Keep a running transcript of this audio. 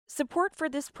Support for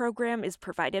this program is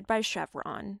provided by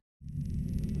Chevron.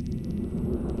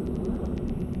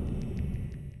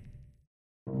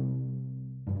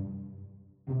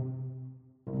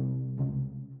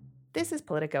 This is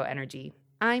Politico Energy.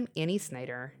 I'm Annie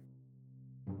Snyder.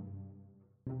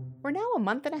 We're now a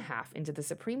month and a half into the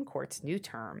Supreme Court's new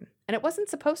term, and it wasn't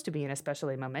supposed to be an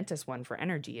especially momentous one for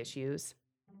energy issues.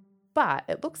 But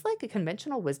it looks like a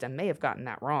conventional wisdom may have gotten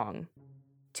that wrong.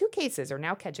 Two cases are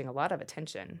now catching a lot of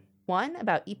attention. One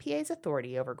about EPA's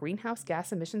authority over greenhouse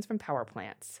gas emissions from power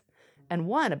plants, and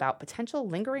one about potential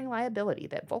lingering liability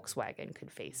that Volkswagen could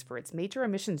face for its major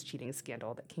emissions cheating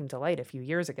scandal that came to light a few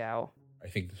years ago. I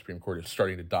think the Supreme Court is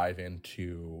starting to dive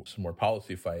into some more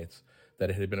policy fights that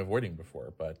it had been avoiding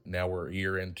before. But now we're a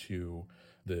year into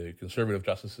the conservative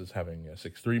justices having a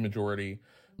 6-3 majority,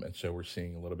 and so we're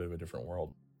seeing a little bit of a different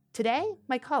world. Today,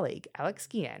 my colleague Alex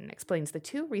Guillen explains the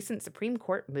two recent Supreme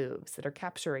Court moves that are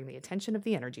capturing the attention of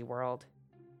the energy world.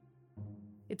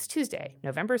 It's Tuesday,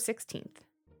 November 16th.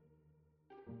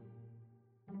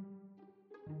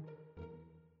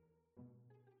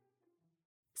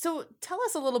 So tell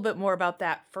us a little bit more about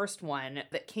that first one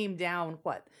that came down,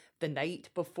 the night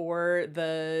before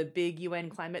the big UN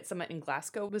climate summit in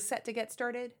Glasgow was set to get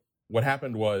started? What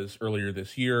happened was earlier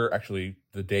this year, actually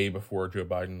the day before Joe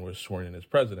Biden was sworn in as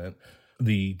president,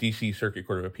 the D.C. Circuit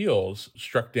Court of Appeals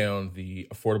struck down the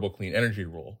Affordable Clean Energy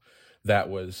Rule. That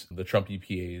was the Trump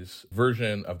EPA's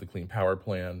version of the Clean Power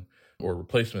Plan, or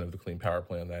replacement of the Clean Power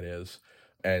Plan, that is.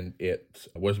 And it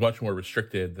was much more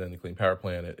restricted than the Clean Power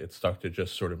Plan. It stuck to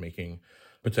just sort of making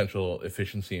potential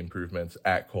efficiency improvements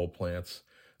at coal plants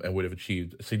and would have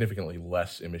achieved significantly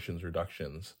less emissions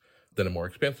reductions than a more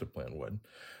expansive plan would.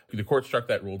 The court struck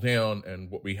that rule down,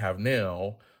 and what we have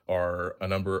now are a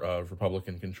number of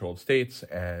Republican-controlled states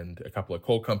and a couple of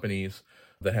coal companies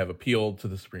that have appealed to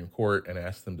the Supreme Court and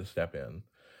asked them to step in.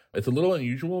 It's a little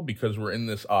unusual because we're in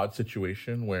this odd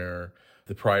situation where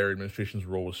the prior administration's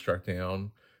rule was struck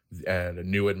down and a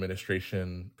new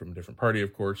administration from a different party,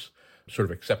 of course, sort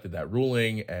of accepted that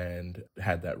ruling and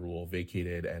had that rule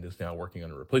vacated and is now working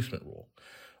on a replacement rule.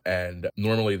 And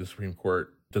normally the Supreme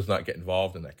Court does not get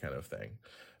involved in that kind of thing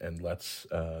and lets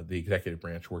the executive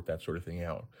branch work that sort of thing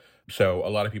out. So a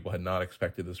lot of people had not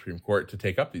expected the Supreme Court to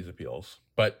take up these appeals,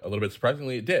 but a little bit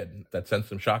surprisingly it did. That sent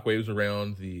some shockwaves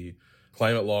around the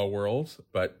climate law world,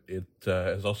 but it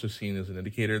is also seen as an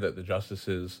indicator that the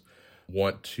justices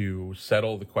want to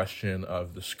settle the question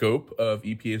of the scope of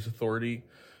EPA's authority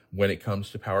when it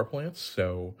comes to power plants.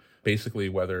 So basically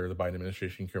whether the Biden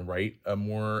administration can write a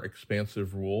more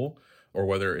expansive rule or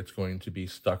whether it's going to be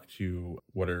stuck to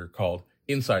what are called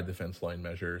inside the fence line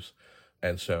measures.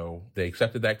 And so they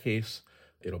accepted that case.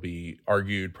 It'll be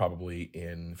argued probably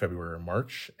in February or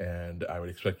March, and I would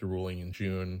expect a ruling in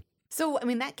June. So,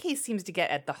 that case seems to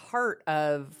get at the heart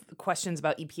of questions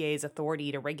about EPA's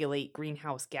authority to regulate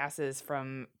greenhouse gases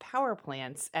from power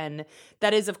plants. And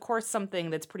that is, of course,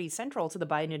 something that's pretty central to the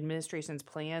Biden administration's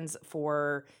plans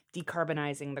for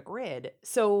decarbonizing the grid.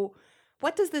 So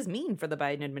what does this mean for the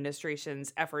Biden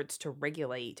administration's efforts to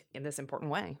regulate in this important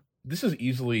way? This is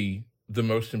easily the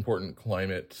most important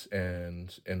climate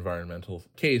and environmental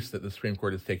case that the Supreme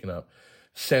Court has taken up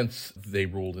since they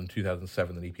ruled in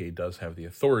 2007 that EPA does have the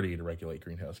authority to regulate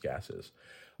greenhouse gases.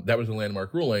 That was a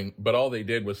landmark ruling, but all they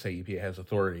did was say EPA has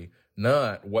authority,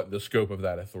 not what the scope of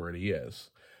that authority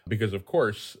is. Because, of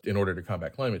course, in order to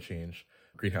combat climate change,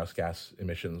 greenhouse gas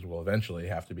emissions will eventually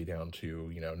have to be down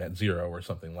to, net zero or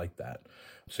something like that.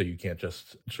 So you can't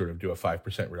just sort of do a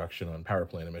 5% reduction on power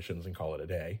plant emissions and call it a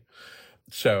day.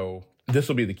 So this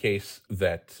will be the case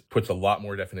that puts a lot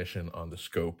more definition on the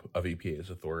scope of EPA's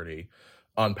authority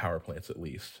on power plants, at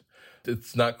least.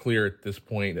 It's not clear at this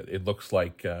point. It looks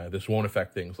like this won't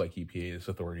affect things like EPA's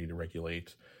authority to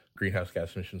regulate greenhouse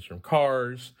gas emissions from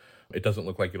cars. It doesn't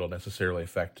look like it'll necessarily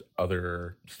affect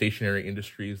other stationary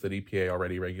industries that EPA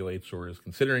already regulates or is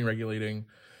considering regulating.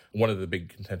 One of the big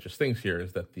contentious things here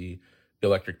is that the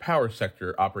electric power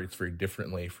sector operates very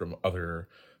differently from other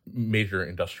major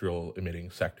industrial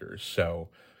emitting sectors. So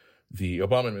the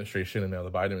Obama administration and now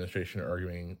the Biden administration are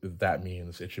arguing that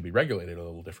means it should be regulated a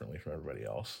little differently from everybody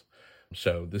else.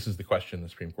 So this is the question the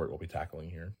Supreme Court will be tackling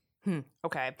here.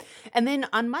 Okay. And then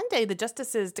on Monday, the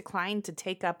justices declined to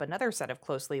take up another set of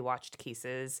closely watched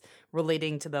cases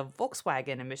relating to the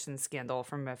Volkswagen emissions scandal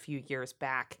from a few years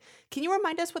back. Can you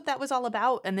remind us what that was all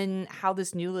about and then how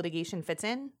this new litigation fits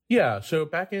in? Yeah. So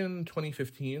back in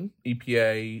 2015,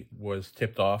 EPA was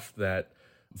tipped off that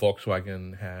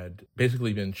Volkswagen had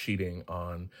basically been cheating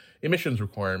on emissions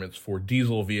requirements for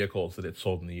diesel vehicles that it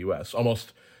sold in the U.S.,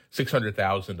 almost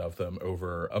 600,000 of them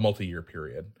over a multi-year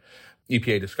period.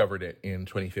 EPA discovered it in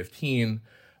 2015.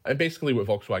 And basically what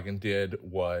Volkswagen did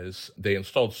was they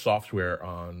installed software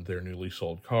on their newly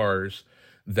sold cars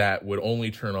that would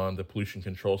only turn on the pollution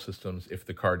control systems if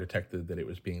the car detected that it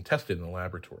was being tested in a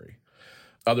laboratory.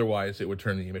 Otherwise, it would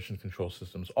turn the emission control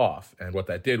systems off. And what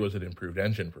that did was it improved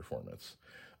engine performance,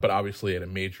 but obviously at a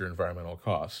major environmental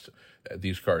cost.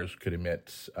 These cars could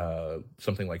emit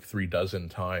something like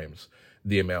 36 times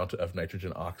the amount of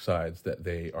nitrogen oxides that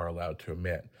they are allowed to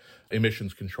emit.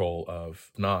 Emissions control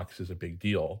of NOx is a big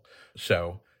deal.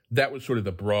 So that was sort of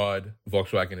the broad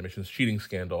Volkswagen emissions cheating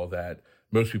scandal that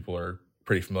most people are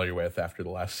pretty familiar with after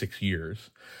the last 6 years.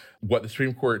 What the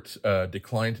Supreme Court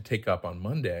declined to take up on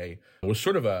Monday was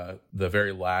sort of the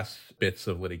very last bits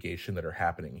of litigation that are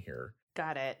happening here.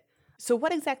 Got it. So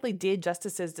what exactly did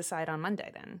justices decide on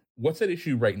Monday then? What's at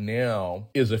issue right now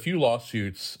is a few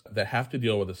lawsuits that have to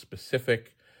deal with a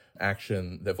specific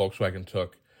action that Volkswagen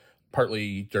took,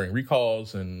 partly during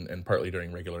recalls and partly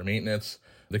during regular maintenance.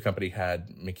 The company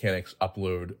had mechanics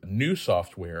upload new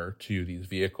software to these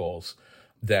vehicles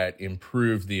that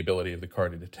improved the ability of the car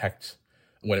to detect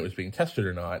when it was being tested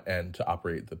or not and to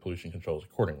operate the pollution controls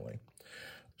accordingly.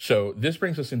 So this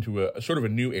brings us into a sort of a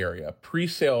new area.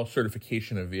 Pre-sale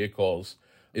certification of vehicles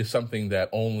is something that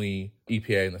only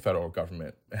EPA and the federal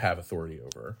government have authority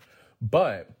over.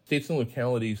 But states and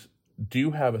localities do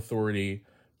have authority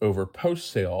over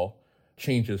post-sale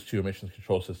changes to emissions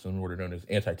control systems, what are known as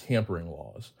anti-tampering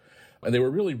laws. And they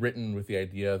were really written with the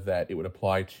idea that it would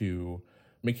apply to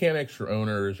mechanics or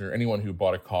owners or anyone who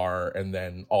bought a car and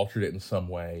then altered it in some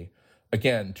way,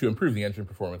 again, to improve the engine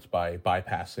performance by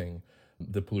bypassing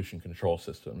the pollution control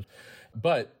systems.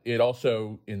 But it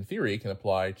also, in theory, can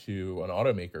apply to an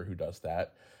automaker who does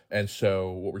that. And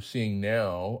so what we're seeing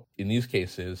now in these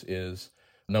cases is,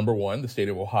 number one, the state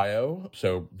of Ohio,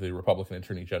 so the Republican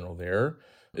Attorney General there,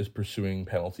 is pursuing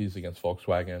penalties against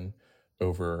Volkswagen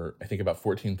over, I think, about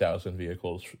 14,000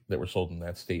 vehicles that were sold in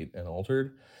that state and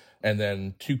altered. And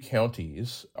then 2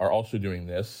 counties are also doing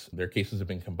this. Their cases have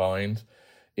been combined.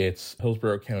 It's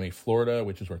Hillsborough County, Florida,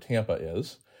 which is where Tampa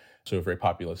is, so a very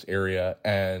populous area,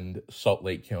 and Salt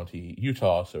Lake County,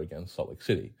 Utah, so again, Salt Lake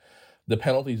City. The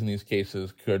penalties in these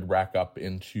cases could rack up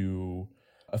into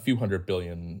a few $100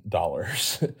 billion,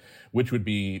 which would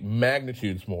be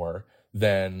magnitudes more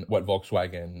than what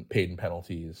Volkswagen paid in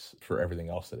penalties for everything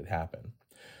else that had happened.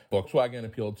 Volkswagen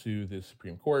appealed to the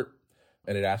Supreme Court,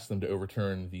 and it asked them to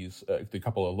overturn the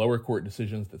couple of lower court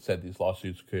decisions that said these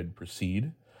lawsuits could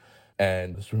proceed.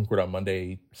 And the Supreme Court on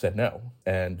Monday said no.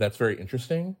 And that's very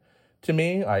interesting to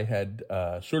me. I had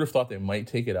sort of thought they might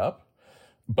take it up,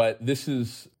 but this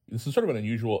is sort of an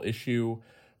unusual issue.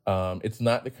 It's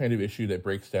not the kind of issue that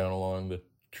breaks down along the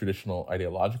traditional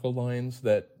ideological lines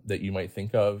that you might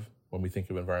think of when we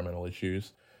think of environmental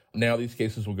issues. Now these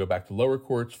cases will go back to lower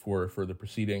courts for further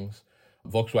proceedings.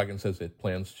 Volkswagen says it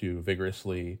plans to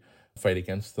vigorously fight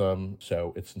against them,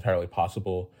 so it's entirely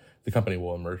possible the company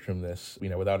will emerge from this,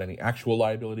 without any actual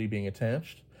liability being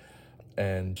attached.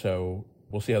 And so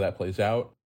we'll see how that plays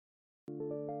out.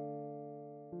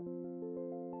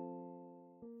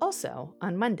 Also,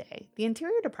 on Monday, the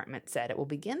Interior Department said it will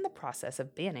begin the process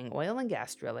of banning oil and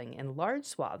gas drilling in large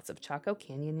swaths of Chaco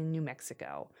Canyon in New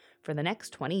Mexico for the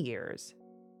next 20 years.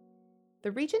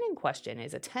 The region in question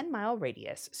is a 10-mile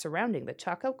radius surrounding the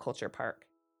Chaco Culture Park.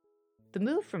 The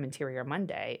move from Interior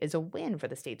Monday is a win for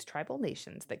the state's tribal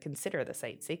nations that consider the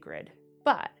site sacred,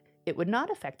 but it would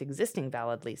not affect existing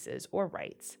valid leases or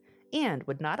rights, and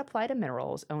would not apply to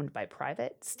minerals owned by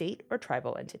private, state, or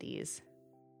tribal entities.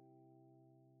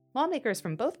 Lawmakers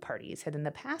from both parties had in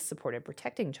the past supported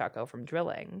protecting Chaco from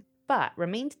drilling, but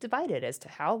remained divided as to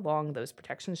how long those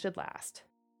protections should last.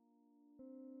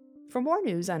 For more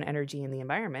news on energy and the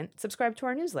environment, subscribe to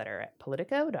our newsletter at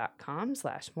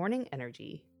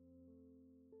politico.com/morningenergy.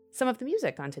 Some of the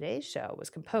music on today's show was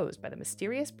composed by the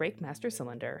mysterious Breakmaster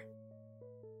Cylinder.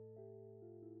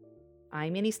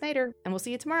 I'm Annie Snyder, and we'll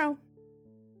see you tomorrow.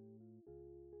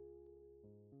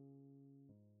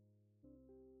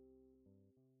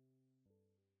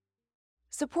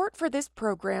 Support for this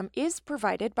program is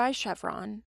provided by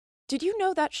Chevron. Did you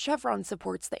know that Chevron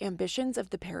supports the ambitions of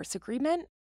the Paris Agreement?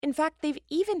 In fact, they've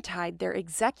even tied their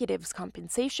executives'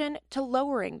 compensation to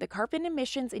lowering the carbon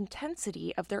emissions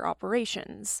intensity of their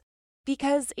operations.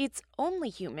 Because it's only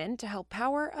human to help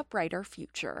power a brighter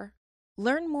future.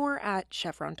 Learn more at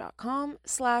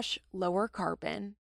chevron.com/lowercarbon.